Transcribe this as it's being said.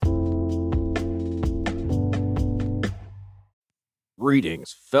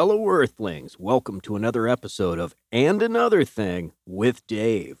Greetings, fellow Earthlings. Welcome to another episode of And Another Thing with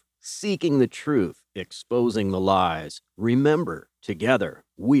Dave. Seeking the truth, exposing the lies. Remember, together,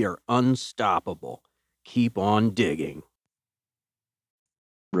 we are unstoppable. Keep on digging.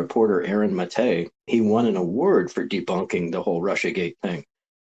 Reporter Aaron Mate, he won an award for debunking the whole Russiagate thing.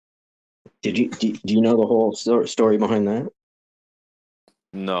 Do you know the whole story behind that?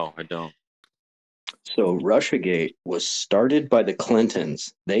 No, I don't. So Russiagate was started by the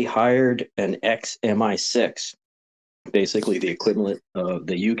Clintons. They hired an ex MI6, basically the equivalent of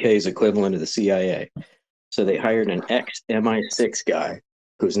the UK's equivalent of the CIA. So they hired an ex MI6 guy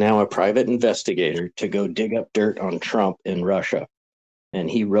who's now a private investigator to go dig up dirt on Trump in Russia. And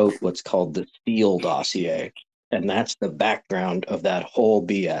he wrote what's called the Steele dossier. And that's the background of that whole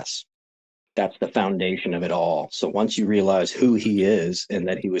BS. That's the foundation of it all. So once you realize who he is and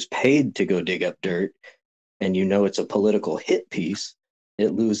that he was paid to go dig up dirt, and you know it's a political hit piece,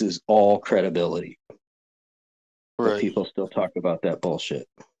 it loses all credibility. But people still talk about that bullshit.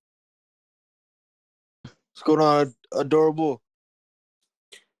 What's going on, Adorable?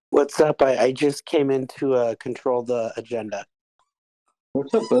 What's up? I just came in to control the agenda.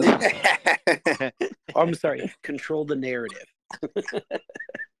 What's up, buddy? Oh, I'm sorry. Control the narrative.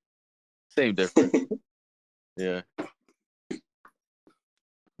 Same difference. Yeah.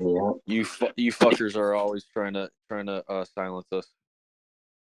 Yeah. You fuckers are always trying to silence us.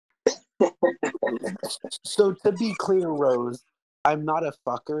 So to be clear, Rose, I'm not a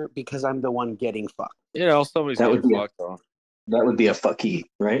fucker because I'm the one getting fucked. You know, somebody's That getting would be fucked on. That would be a fucky,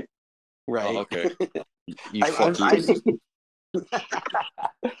 right? Right. Oh, okay. You I'm- fucky.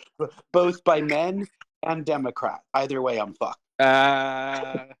 Both by men and Democrats. Either way, I'm fucked.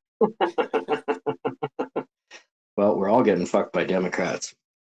 Well, we're all getting fucked by Democrats,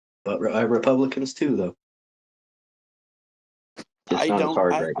 but Republicans too, though. It's not as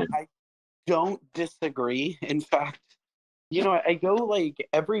hard right now. I don't disagree. In fact, I go like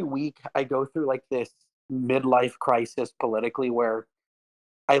every week. I go through like this midlife crisis politically, where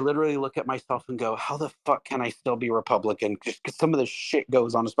I literally look at myself and go, "How the fuck can I still be Republican?" Just because some of the shit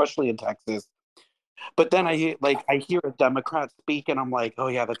goes on, especially in Texas. But then I hear a Democrat speak, and I'm like, "Oh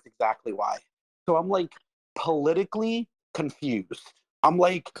yeah, that's exactly why." So I'm like politically confused. I'm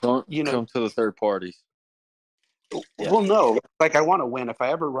like, Come to the third parties. Yeah. Well, no, like I want to win. If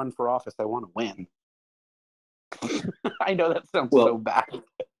I ever run for office, I want to win. I know that sounds so bad.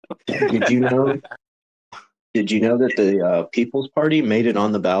 Did you know? Did you know that the People's Party made it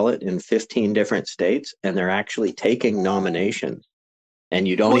on the ballot in 15 different states, and they're actually taking nominations, and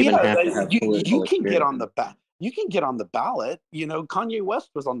you don't even have to have you can get on the ballot. You can get on the ballot. Kanye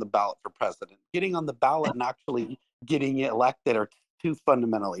West was on the ballot for president. Getting on the ballot and actually getting elected are two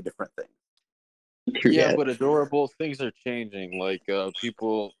fundamentally different things. Yeah, but Adorable, things are changing. Like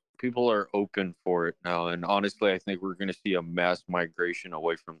people are open for it now, and honestly, I think we're going to see a mass migration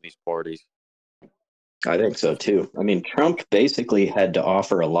away from these parties. I think so too. I mean, Trump basically had to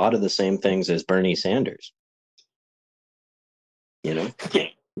offer a lot of the same things as Bernie Sanders.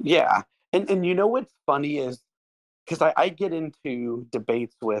 Yeah, and what's funny is because I get into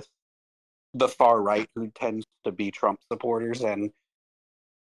debates with the far right who tends to be Trump supporters, and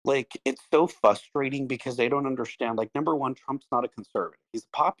like it's so frustrating because they don't understand. Like, number one, Trump's not a conservative; he's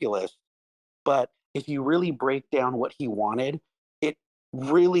a populist. But if you really break down what he wanted, it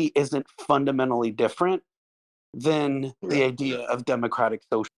really isn't fundamentally different than the idea of democratic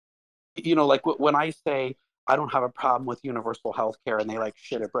social. Like when I say I don't have a problem with universal health care and they like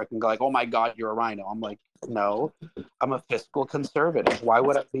shit a brick and go like, oh my God, you're a rhino. I'm like, no, I'm a fiscal conservative. Why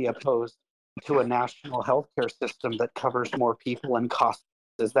would I be opposed to a national health care system that covers more people and costs?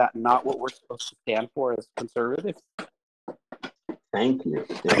 Is that not what we're supposed to stand for as conservatives? Thank you.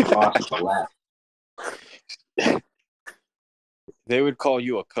 It costs a lot. They would call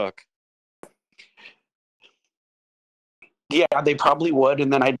you a cuck. Yeah, they probably would,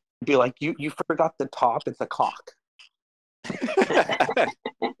 and then I'd be like, "You forgot the top. It's a cock."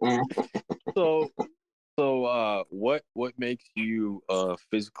 So, what makes you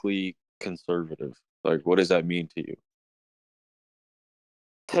physically conservative? Like, what does that mean to you?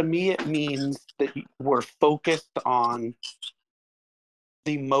 To me, it means that we're focused on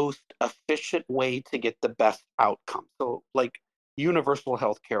the most efficient way to get the best outcome. So, like universal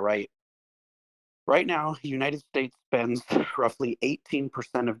health care, right? Right now, the United States spends roughly 18%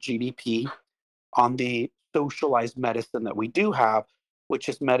 of GDP on the socialized medicine that we do have, which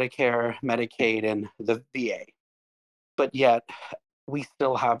is Medicare, Medicaid, and the VA. But yet, we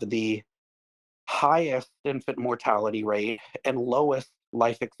still have the highest infant mortality rate and lowest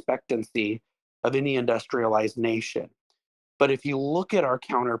life expectancy of any industrialized nation. But if you look at our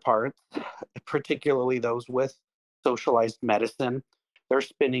counterparts, particularly those with socialized medicine, they're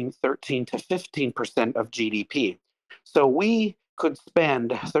spending 13 to 15% of GDP. So we could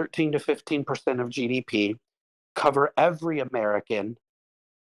spend 13 to 15% of GDP, cover every American,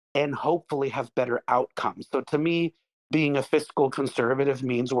 and hopefully have better outcomes. So to me, being a fiscal conservative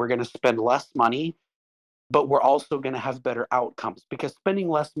means we're going to spend less money, but we're also going to have better outcomes, because spending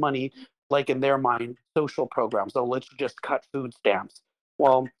less money, like in their mind, social programs, so let's just cut food stamps.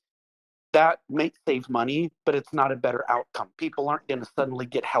 Well, that may save money, but it's not a better outcome. People aren't going to suddenly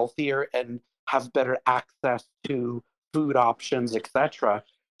get healthier and have better access to food options, etc.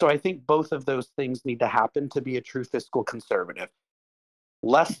 So I think both of those things need to happen to be a true fiscal conservative.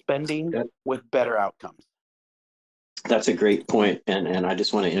 Less spending with better outcomes. That's a great point. And I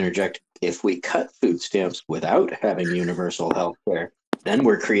just want to interject. If we cut food stamps without having universal health care, then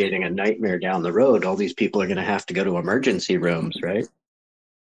we're creating a nightmare down the road. All these people are going to have to go to emergency rooms, right?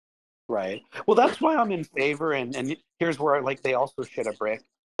 Right. Well, that's why I'm in favor. And here's where they also shit a brick.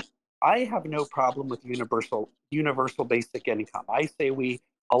 I have no problem with universal basic income. I say we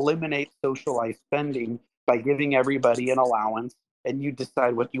eliminate socialized spending by giving everybody an allowance, and you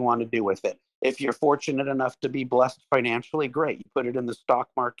decide what you want to do with it. If you're fortunate enough to be blessed financially, great. You put it in the stock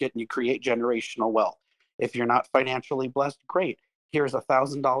market and you create generational wealth. If you're not financially blessed, great. Here's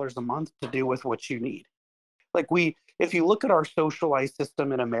 $1,000 a month to do with what you need. If you look at our socialized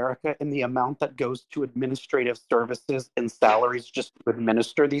system in America and the amount that goes to administrative services and salaries just to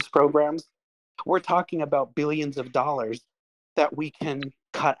administer these programs, we're talking about billions of dollars that we can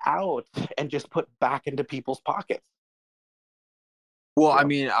cut out and just put back into people's pockets. Well, I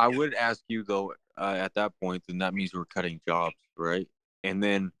mean, I would ask you though, at that point, then that means we're cutting jobs, right? And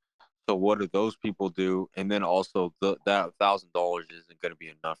then, so what do those people do? And then also that $1,000 isn't going to be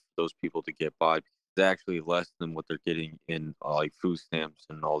enough for those people to get by. It's actually less than what they're getting in like food stamps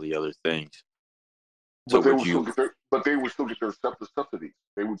and all the other things. So but they would still get their subsidies.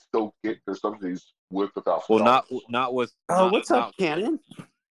 They would still get their subsidies with the $1,000. Well, not with. What's up, Cannon?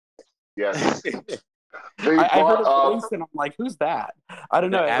 Yes. I heard a voice and I'm like, who's that? I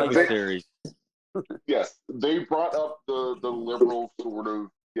don't know. Adversaries. Yes, they brought up the liberal sort of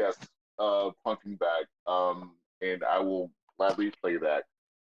punching bag. And I will gladly play that.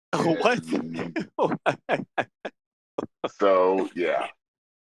 What? So yeah.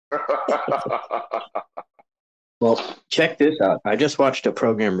 Well, check this out. I just watched a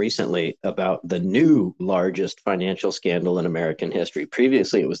program recently about the new largest financial scandal in American history.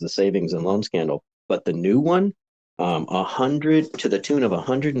 Previously, it was the savings and loan scandal, but the new one, to the tune of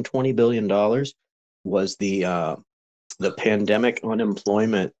 $120 billion, was the pandemic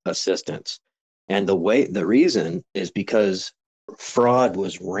unemployment assistance. And the reason is because fraud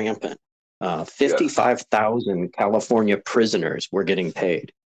was rampant. 55,000 California prisoners were getting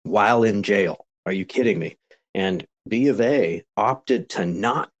paid while in jail. Are you kidding me? And B of A opted to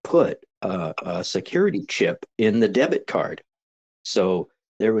not put a security chip in the debit card. So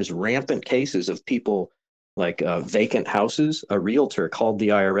there was rampant cases of people like vacant houses. A realtor called the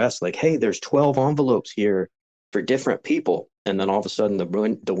IRS like, hey, there's 12 envelopes here for different people. And then all of a sudden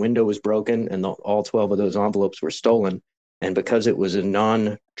the window was broken and all 12 of those envelopes were stolen. And because it was a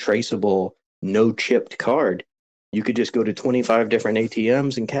non-traceable, no-chipped card, you could just go to 25 different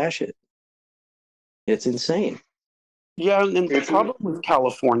ATMs and cash it. It's insane. Yeah, and the problem with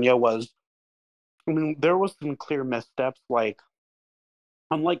California was, there was some clear missteps.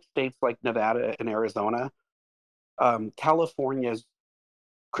 Unlike states like Nevada and Arizona, California's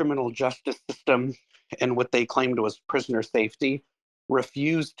criminal justice system and what they claimed was prisoner safety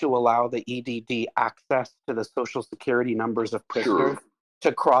refused to allow the EDD access to the social security numbers of prisoners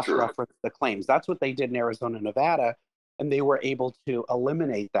to cross-reference the claims. That's what they did in Arizona and Nevada, and they were able to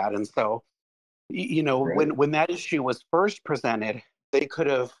eliminate that. And so, right. when that issue was first presented, they could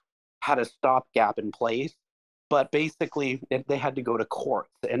have had a stopgap in place, but basically they had to go to court.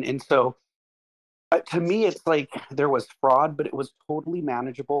 And so to me, it's like there was fraud, but it was totally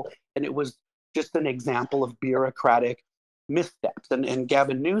manageable, and it was just an example of bureaucratic missteps. And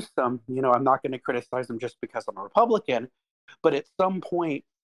Gavin Newsom, I'm not going to criticize him just because I'm a Republican, but at some point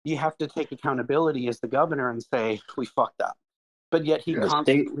you have to take accountability as the governor and say, we fucked up. But yet he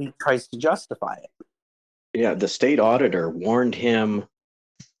constantly tries to justify it. Yeah, the state auditor warned him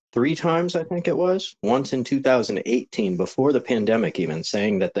 3 times, I think it was. Once in 2018, before the pandemic even,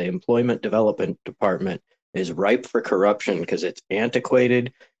 saying that the Employment Development Department is ripe for corruption because it's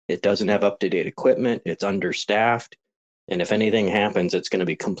antiquated, it doesn't have up-to-date equipment, it's understaffed, and if anything happens, it's going to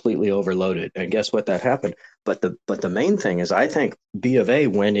be completely overloaded. And guess what? That happened. But the main thing is, I think B of A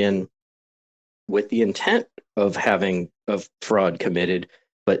went in with the intent of having of fraud committed,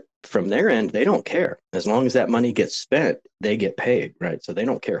 but from their end, they don't care. As long as that money gets spent, they get paid, right? So they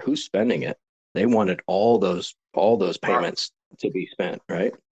don't care who's spending it. They wanted all those payments to be spent,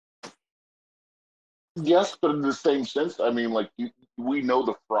 right? Yes, but in the same sense, I mean, like we know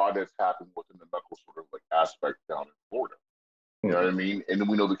the fraud that's happened within the medical sort of like aspect down in Florida. You know what I mean? And then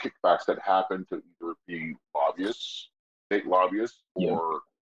we know the kickbacks that happen to either be lobbyists, state lobbyists, or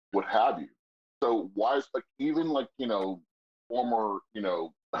what have you. So why is like even like former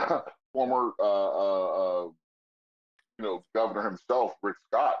former governor himself, Rick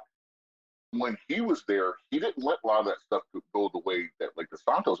Scott, when he was there, he didn't let a lot of that stuff go the way that like the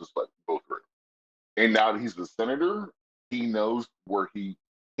Santos has let go through. And now that he's the senator, he knows where he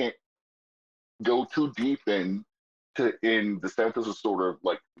can't go too deep in DeSantis' sort of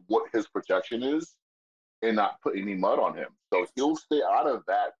like what his protection is and not put any mud on him. So he'll stay out of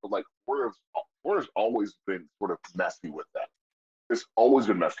that. But like Florida's always been sort of messy with that. It's always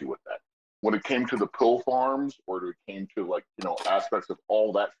been messy with that. When it came to the pill farms or it came to like, aspects of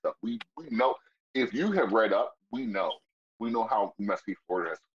all that stuff, we know, if you have read up, we know how messy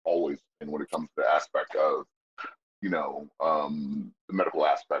Florida has always been when it comes to the aspect of, the medical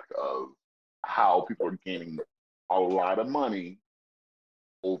aspect of how people are gaining a lot of money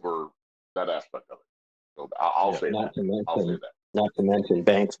over that aspect of it. So I'll say that. Not to mention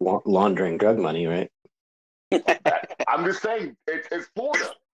banks laundering drug money, right? I'm just saying, it's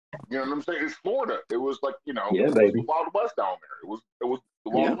Florida. You know what I'm saying? It's Florida. It was like, baby. It was the Wild West down there. It was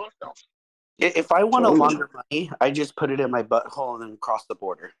the Wild West down there. If I want to launder money, I just put it in my butthole and then cross the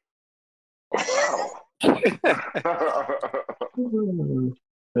border. Wow.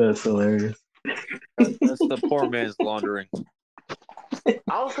 That's hilarious. That's the poor man's laundering.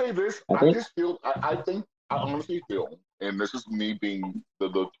 I'll say this. I honestly feel, and this is me being the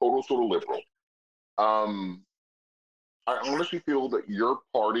total sort of liberal. I honestly feel that your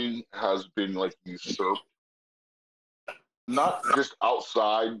party has been like usurped, not just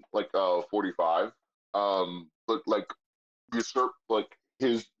outside like 45, but like usurped like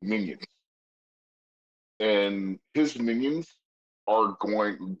his minions, and his minions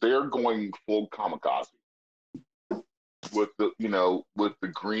they're going full kamikaze with the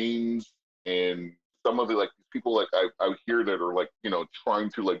Greens and some of the like people like I hear that are like trying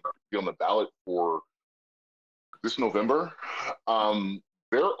to like be on the ballot for this November.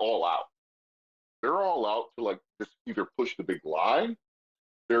 They're all out. They're all out to like just either push the big lie,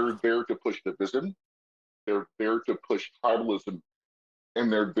 they're there to push division, they're there to push tribalism,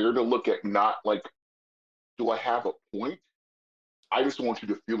 and they're there to look at not like, do I have a point? I just want you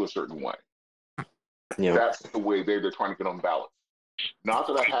to feel a certain way. Yeah. That's the way they're trying to get on ballots. Not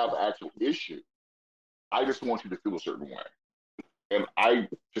that I have actual issue. I just want you to feel a certain way. And I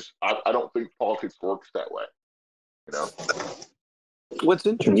don't think politics works that way. What's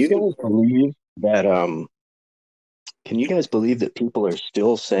interesting? Can you guys believe that people are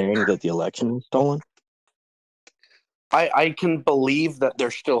still saying that the election was stolen? I can believe that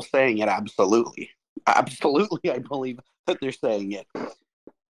they're still saying it. Absolutely, I believe that they're saying it.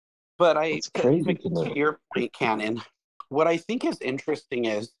 But it's crazy to your point, Cannon, what I think is interesting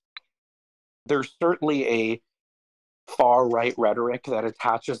is there's certainly a far-right rhetoric that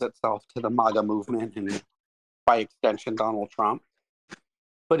attaches itself to the MAGA movement and, by extension, Donald Trump.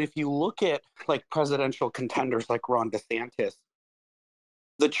 But if you look at like presidential contenders like Ron DeSantis,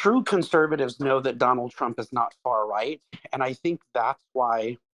 the true conservatives know that Donald Trump is not far-right. And I think that's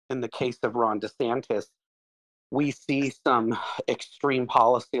why, in the case of Ron DeSantis, we see some extreme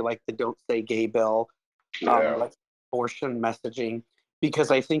policy like the Don't Say Gay bill, like abortion messaging,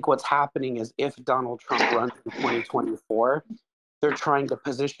 because I think what's happening is if Donald Trump runs in 2024, they're trying to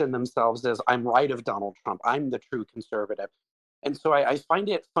position themselves as, I'm right of Donald Trump, I'm the true conservative. And so I find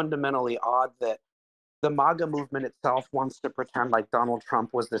it fundamentally odd that the MAGA movement itself wants to pretend like Donald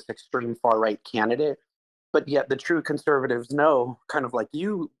Trump was this extreme far-right candidate, but yet the true conservatives know, kind of like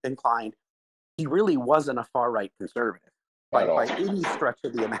you inclined, he really wasn't a far-right conservative by any stretch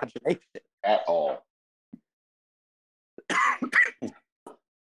of the imagination. At all.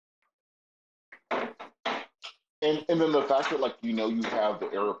 And then the fact that, like, you have the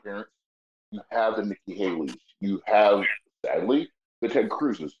heir apparent, you have the Nikki Haley's, you have, sadly, the Ted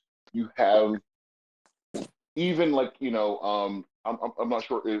Cruz's, you have even, like, I'm not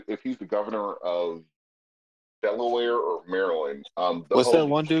sure if he's the governor of Delaware or Maryland. What's that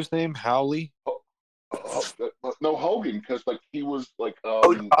one dude's name? Howley? No, Hogan, because like he was like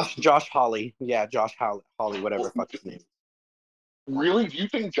Josh Hawley. Yeah, Josh Hawley, whatever the fuck his name. Really? Do you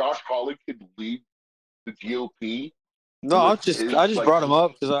think Josh Hawley could lead the GOP No, I just like- brought him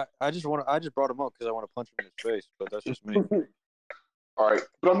up because I just brought him up because I want to punch him in his face. But that's just me. All right,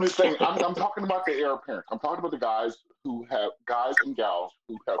 but I'm just saying, I'm talking about the heir apparent. I'm talking about the guys and gals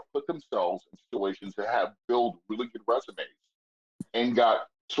who have put themselves in situations that have built really good resumes and got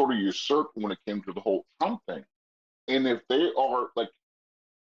sort of usurped when it came to the whole Trump thing. And if they are like,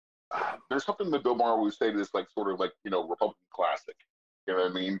 there's something that Bill Maher always say that's like sort of like, Republican classic. You know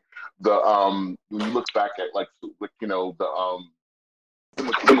what I mean? The when you look back at the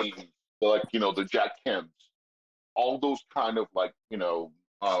McCain, the Jack Kemps, all those kind of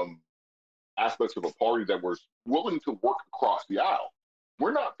aspects of a party that was willing to work across the aisle.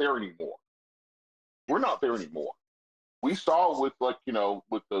 We're not there anymore. We saw with the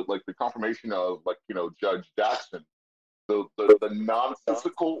confirmation of Judge Jackson, the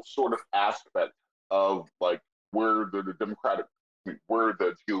nonsensical sort of aspect of where the Democratic, where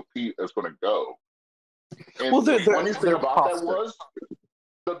the GOP is going to go. And Well, the funny thing about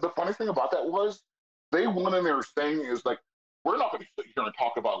that was, they went in there saying is we're not going to sit here and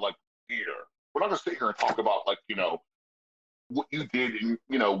talk about theater. We're not going to sit here and talk about what you did and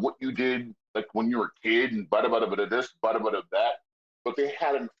what you did when you were a kid and bada bada bada this, bada bada that. But they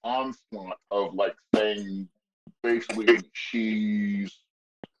had an onslaught of saying basically she's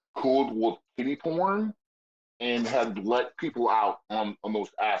cooled with kitty porn and had let people out on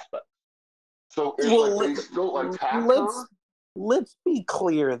those aspects. So it's they still attack her. Let's be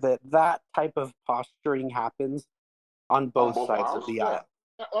clear that type of posturing happens on both sides of the aisle.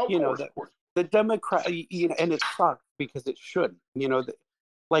 The Democrat, and it sucks because it shouldn't.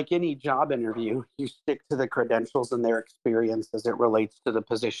 Like any job interview, you stick to the credentials and their experience as it relates to the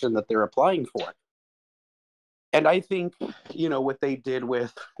position that they're applying for. And I think, what they did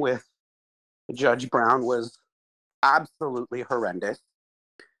with Judge Brown was absolutely horrendous.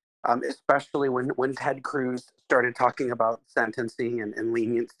 Especially when Ted Cruz started talking about sentencing and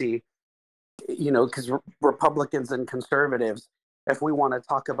leniency, because Republicans and conservatives, if we want to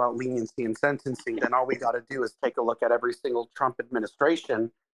talk about leniency and sentencing, then all we got to do is take a look at every single Trump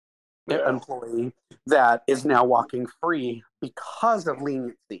administration employee that is now walking free because of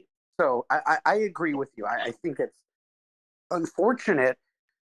leniency. So I agree with you. I think it's unfortunate,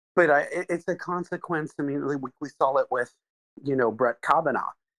 but it's a consequence. I mean, we saw it with, Brett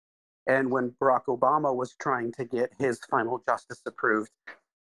Kavanaugh. And when Barack Obama was trying to get his final justice approved,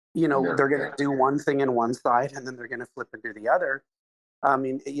 they're going to do one thing in one side and then they're going to flip and do the other. I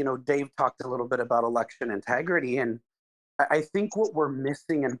mean, Dave talked a little bit about election integrity. And I think what we're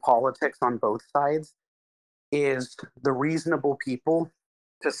missing in politics on both sides is the reasonable people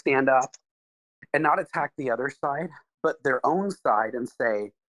to stand up and not attack the other side, but their own side and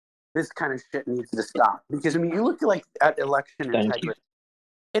say, this kind of shit needs to stop. Because, I mean, you look at election integrity.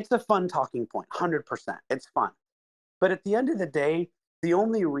 It's a fun talking point, 100%. It's fun. But at the end of the day, the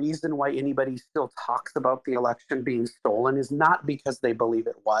only reason why anybody still talks about the election being stolen is not because they believe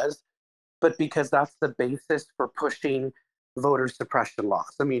it was, but because that's the basis for pushing voter suppression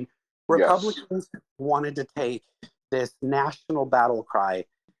laws. I mean, Republicans wanted to take this national battle cry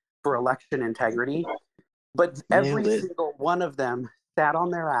for election integrity, but every single one of them sat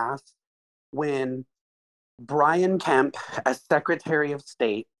on their ass when Brian Kemp, as Secretary of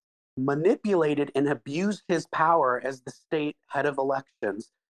State, manipulated and abused his power as the state head of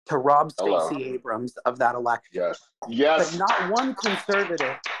elections to rob Stacey Abrams of that election. Yes. But not one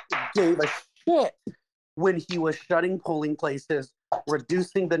conservative gave a shit when he was shutting polling places,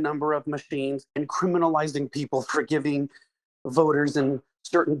 reducing the number of machines, and criminalizing people for giving voters in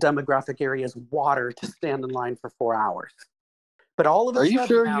certain demographic areas water to stand in line for 4 hours. But all of a sudden, are you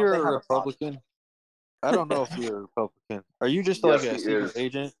sure now you're they a have Republican? I don't know if you're a Republican. Are you just like a secret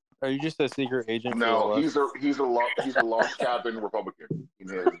agent? Are you just a secret agent? No, he's a log cabin Republican. He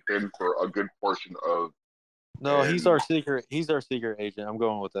has been for a good portion of. No, he's our secret agent. I'm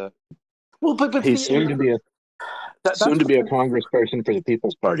going with that. Well, but he's soon to be a congressperson for the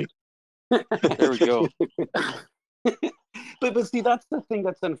People's Party. There we go. But see, that's the thing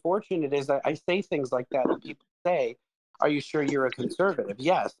that's unfortunate is I say things like that and people say, are you sure you're a conservative?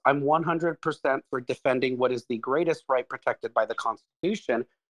 Yes, I'm 100% for defending what is the greatest right protected by the Constitution,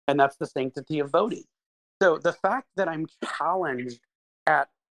 and that's the sanctity of voting. So the fact that I'm challenged at,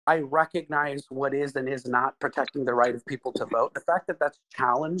 I recognize what is and is not protecting the right of people to vote, the fact that that's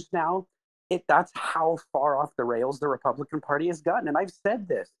challenged now, that's how far off the rails the Republican Party has gotten. And I've said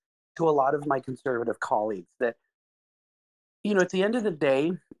this to a lot of my conservative colleagues that, at the end of the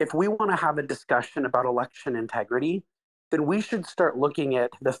day, if we want to have a discussion about election integrity, then we should start looking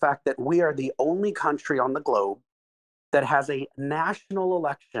at the fact that we are the only country on the globe that has a national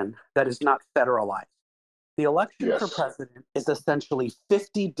election that is not federalized. The election for Yes. president is essentially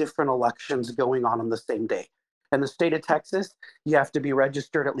 50 different elections going on the same day. In the state of Texas, you have to be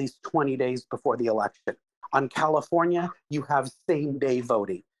registered at least 20 days before the election. On California, you have same day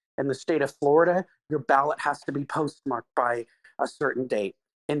voting. In the state of Florida, your ballot has to be postmarked by a certain date.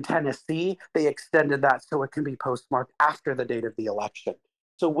 In Tennessee, they extended that so it can be postmarked after the date of the election.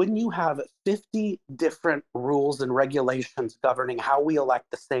 So when you have 50 different rules and regulations governing how we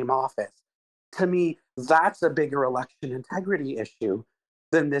elect the same office, to me, that's a bigger election integrity issue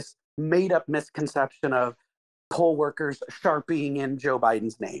than this made up misconception of poll workers sharpieing in Joe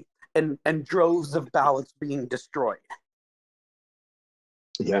Biden's name and droves of ballots being destroyed.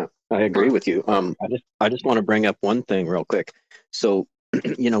 Yeah, I agree with you. I just want to bring up one thing real quick. So,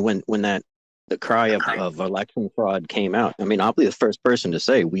 when the cry of election fraud came out, I mean, I'll be the first person to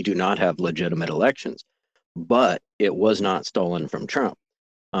say we do not have legitimate elections, but it was not stolen from Trump.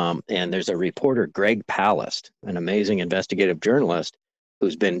 And there's a reporter, Greg Palast, an amazing investigative journalist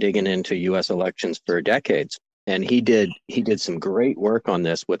who's been digging into U.S. elections for decades. And he did some great work on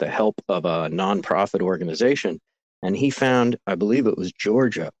this with the help of a nonprofit organization. And he found, I believe it was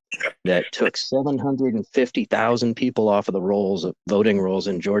Georgia, that took 750,000 people off of the voting rolls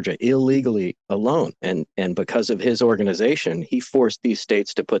in Georgia illegally alone. And because of his organization, he forced these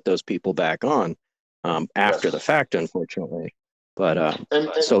states to put those people back on after the fact, unfortunately. But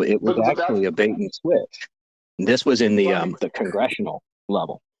so it was actually a bait and switch. This was in the congressional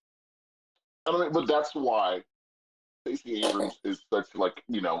level. I mean, but that's why Stacey Abrams is such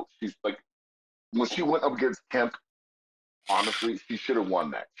she's like when she went up against Kemp. Honestly, she should have won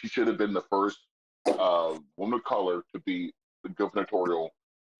that. She should have been the first woman of color to be the gubernatorial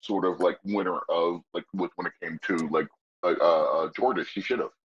sort of like winner of when it came to Georgia. She should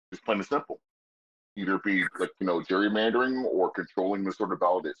have. Just plain and simple. Either be gerrymandering or controlling the sort of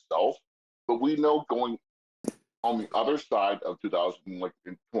ballot itself. But we know going on the other side of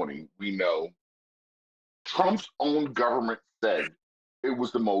 2020, we know Trump's own government said it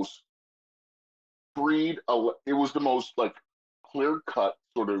was the most it was the most clear cut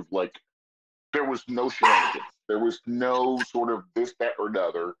sort of there was no shenanigans. There was no sort of this, that, or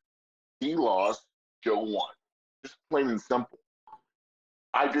another. He lost, Joe won. Just plain and simple.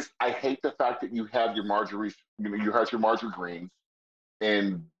 I hate the fact that you have your Marjorie, you have your Marjorie Greens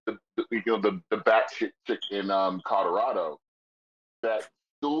and the batshit chick in Colorado that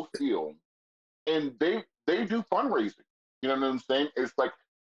still feel, and they do fundraising. You know what I'm saying? It's like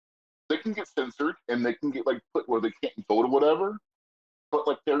they can get censored and they can get put where they can't vote or whatever, but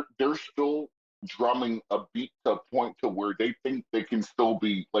they're still drumming a beat to a point to where they think they can still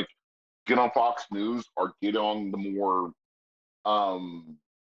be get on Fox News or get on the more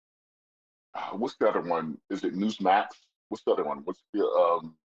what's the other one? Is it Newsmax? What's the other one? What's the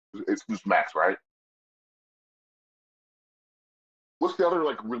it's Newsmax, right? What's the other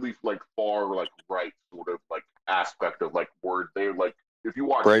really far right sort of aspect of where they're if you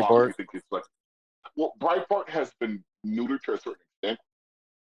watch Fox, you think it's well, Breitbart has been neutered to a certain extent,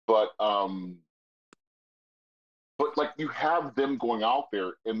 but you have them going out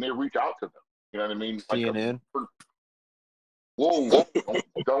there and they reach out to them. You know what I mean? CNN. Whoa!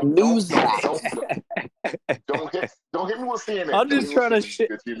 Don't hit me with CNN. I'm just trying to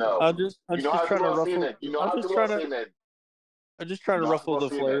shit. I'm just trying to ruffle. I'm just trying to ruffle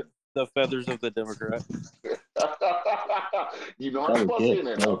the feathers of the Democrat. You know how to about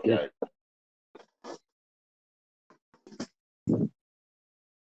CNN. Okay.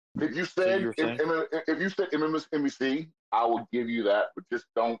 If you said MSNBC, I will give you that, but just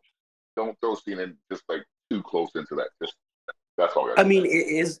don't throw CNN just too close into that. Just that's all. I mean,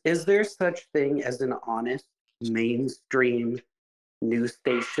 is there such thing as an honest mainstream news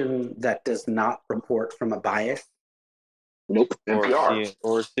station that does not report from a bias? Nope. NPR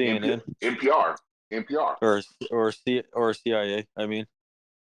or CNN. NPR or CIA. I mean,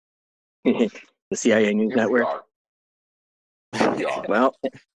 the CIA News Network. NPR. Well,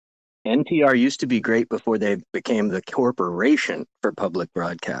 NPR used to be great before they became the corporation for public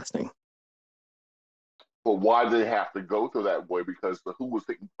broadcasting. But why did they have to go through that way? Because who was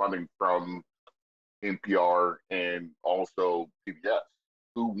taking funding from NPR and also PBS?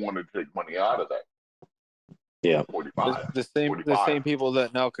 Who wanted to take money out of that? Yeah, 45. The same people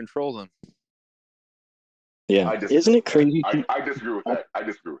that now control them. Yeah, isn't it crazy? I disagree with that.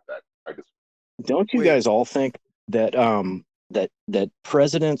 Don't you guys all think that that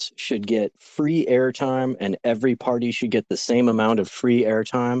presidents should get free airtime and every party should get the same amount of free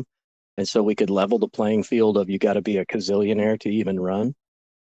airtime? And so we could level the playing field of you got to be a gazillionaire to even run?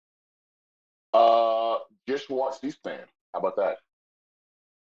 Just watch C-SPAN. How about that?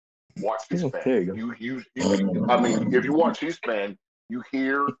 Watch Yeah, C-SPAN. there you go. I mean, if you watch C-SPAN, you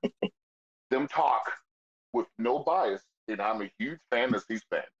hear them talk with no bias, and I'm a huge fan of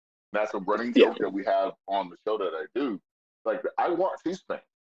C-SPAN. That's a running Yeah. joke that we have on the show that I do. Like, I watch C-SPAN.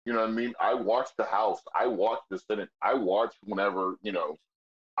 You know what I mean? I watch the House. I watch the Senate. I watch whenever,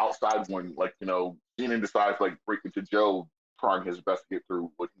 outside when, like, CNN decides, like, break into Joe, trying his best to get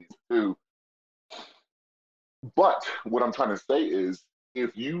through what he needs to do. But what I'm trying to say is,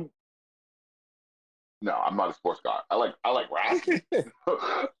 if you no, I'm not a sports guy. I like wrestling.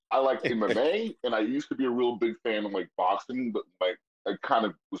 I like MMA, and I used to be a real big fan of like boxing, but like I kind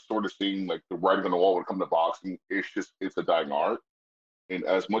of was sort of seeing like the writing on the wall when it comes to boxing. It's a dying art, and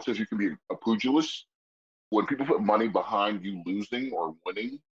as much as you can be a pugilist, when people put money behind you losing or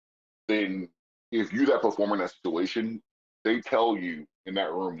winning, then if you're that performer in that situation, they tell you in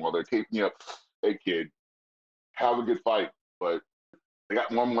that room while they're taping you up, "Hey kid, have a good fight," but they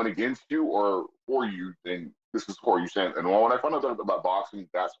got more money against you or for you, then this is where you stand. And when I found out about boxing,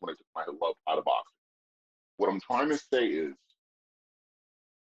 that's when I took my love out of boxing. What I'm trying to say is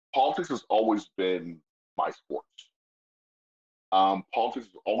politics has always been my sport. Politics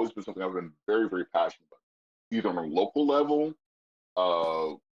has always been something I've been very, very passionate about, either on a local level,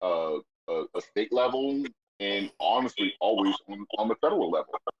 uh, a state level, and honestly, always on the federal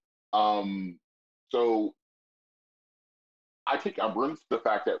level. So I bring to the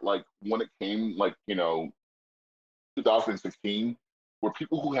fact that like when it came 2016, where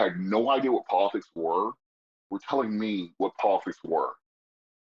people who had no idea what politics were telling me what politics were.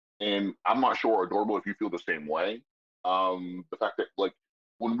 And I'm not sure, Adorable, if you feel the same way. The fact that like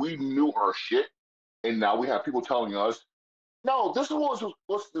when we knew our shit, and now we have people telling us, no, this is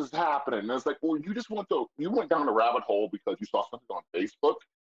what's happening. And it's like, well, you went down a rabbit hole because you saw something on Facebook,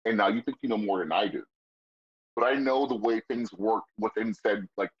 and now you think you know more than I do. But I know the way things work within said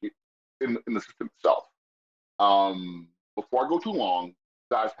in the system itself. Before I go too long, you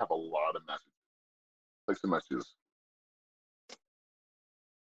guys have a lot of messages. Like some messages.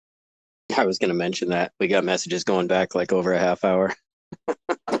 I was going to mention that we got messages going back like over a half hour.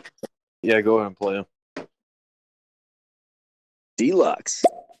 Yeah, go ahead and play them. Deluxe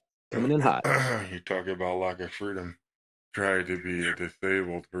coming in hot. You talk about lack of freedom. Try to be a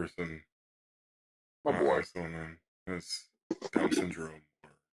disabled person. My boy. Someone has Down syndrome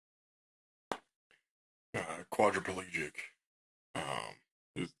or quadriplegic.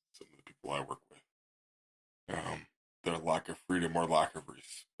 Is some of the people I work with. Their lack of freedom or lack of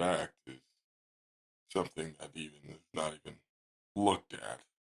respect is something that even is not even looked at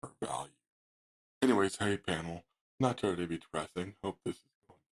or valued. Anyways, hey panel, not trying to be depressing. Hope this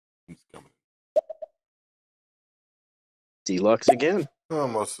is coming. Deluxe again. Well,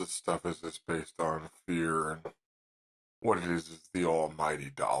 most of the stuff is just based on fear, and what it is the almighty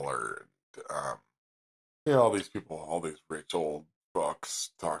dollar. And all these people, all these rich old fucks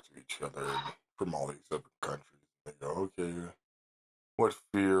talk to each other from all these other countries. They go, okay, what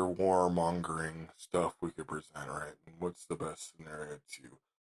fear, warmongering stuff we could present, right? And what's the best scenario to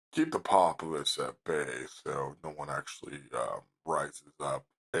keep the populace at bay so no one actually rises up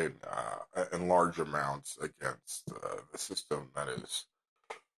in large amounts against the system that is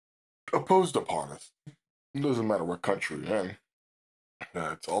opposed upon us. It doesn't matter what country you're in.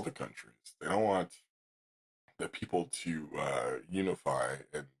 It's all the countries. They don't want the people to unify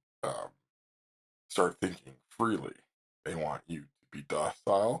and start thinking freely. They want you to be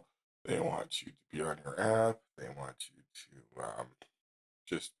docile. They want you to be on your app. They want you to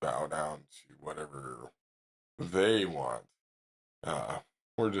just bow down to whatever they want.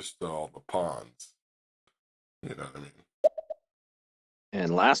 We're just all the pawns. You know what I mean?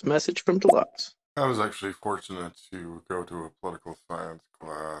 And last message from Deluxe. I was actually fortunate to go to a political science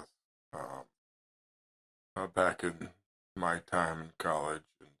class back in my time in college,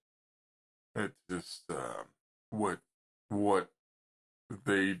 and it's just what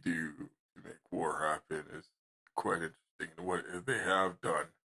they do to make war happen is quite interesting. And what they have done,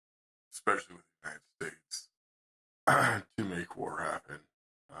 especially with the United States, to make war happen.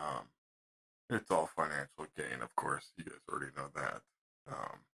 It's all financial gain, of course. You guys already know that.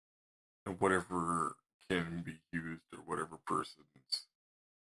 And whatever can be used, or whatever persons,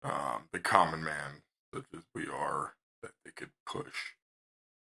 the common man, such as we are, that they could push.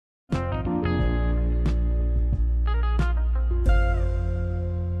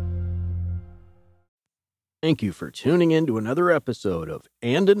 Thank you for tuning in to another episode of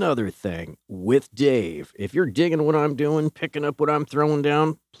And Another Thing with Dave. If you're digging what I'm doing, picking up what I'm throwing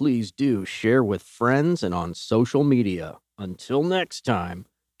down, please do share with friends and on social media. Until next time,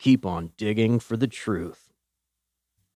 keep on digging for the truth.